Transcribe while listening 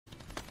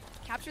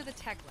Capture the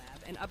tech lab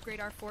and upgrade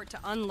our fort to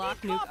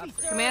unlock nuke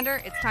upgrade. Commander,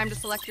 it's time to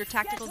select your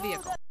tactical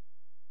vehicle.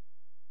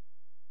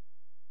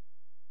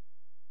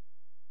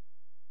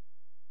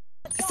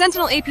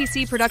 Sentinel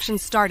APC production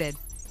started.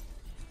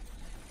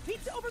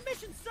 Pizza over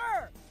mission,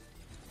 sir!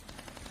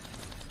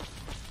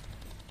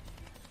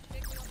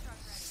 Big wheel truck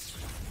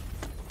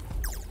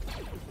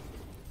ready.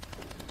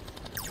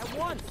 At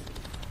once!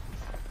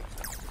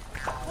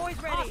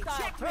 Boys ready!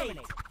 Checkmate!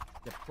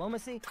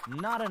 Diplomacy,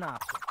 not an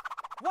option.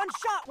 One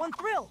shot, one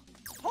thrill!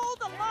 Hold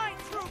the line,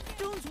 troops!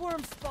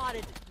 Doomsworm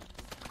spotted!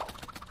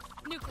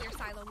 Nuclear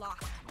silo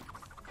lost.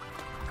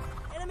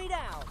 Enemy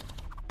down!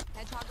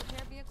 Hedgehog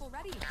repair vehicle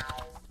ready.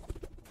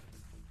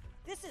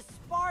 This is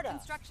Sparta!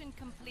 Construction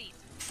complete.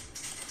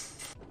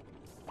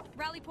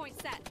 Rally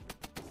point set.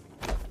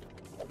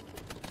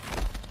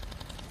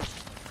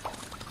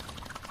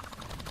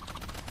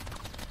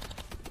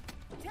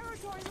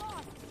 Territory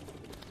lost!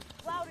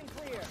 Loud and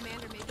clear!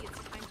 Commander, maybe it's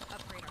time to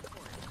upgrade our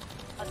fort.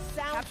 A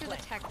sound Capture play.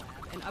 the tech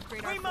lab and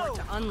upgrade Free our fort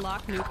move. to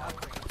unlock nuke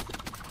upgrades.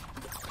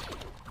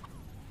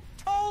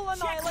 Total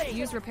annihilation!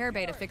 Use repair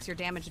bay to fix your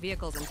damaged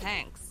vehicles and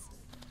tanks.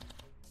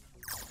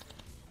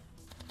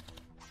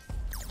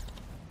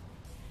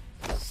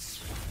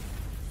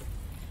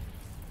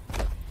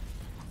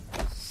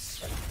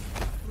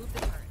 Move the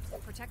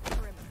turret. Protect the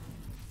perimeter.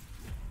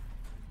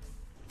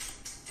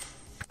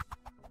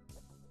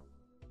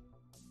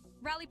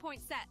 Rally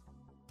point set.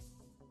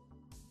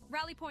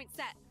 Rally point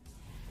set.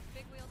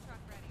 Big wheel truck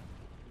ready.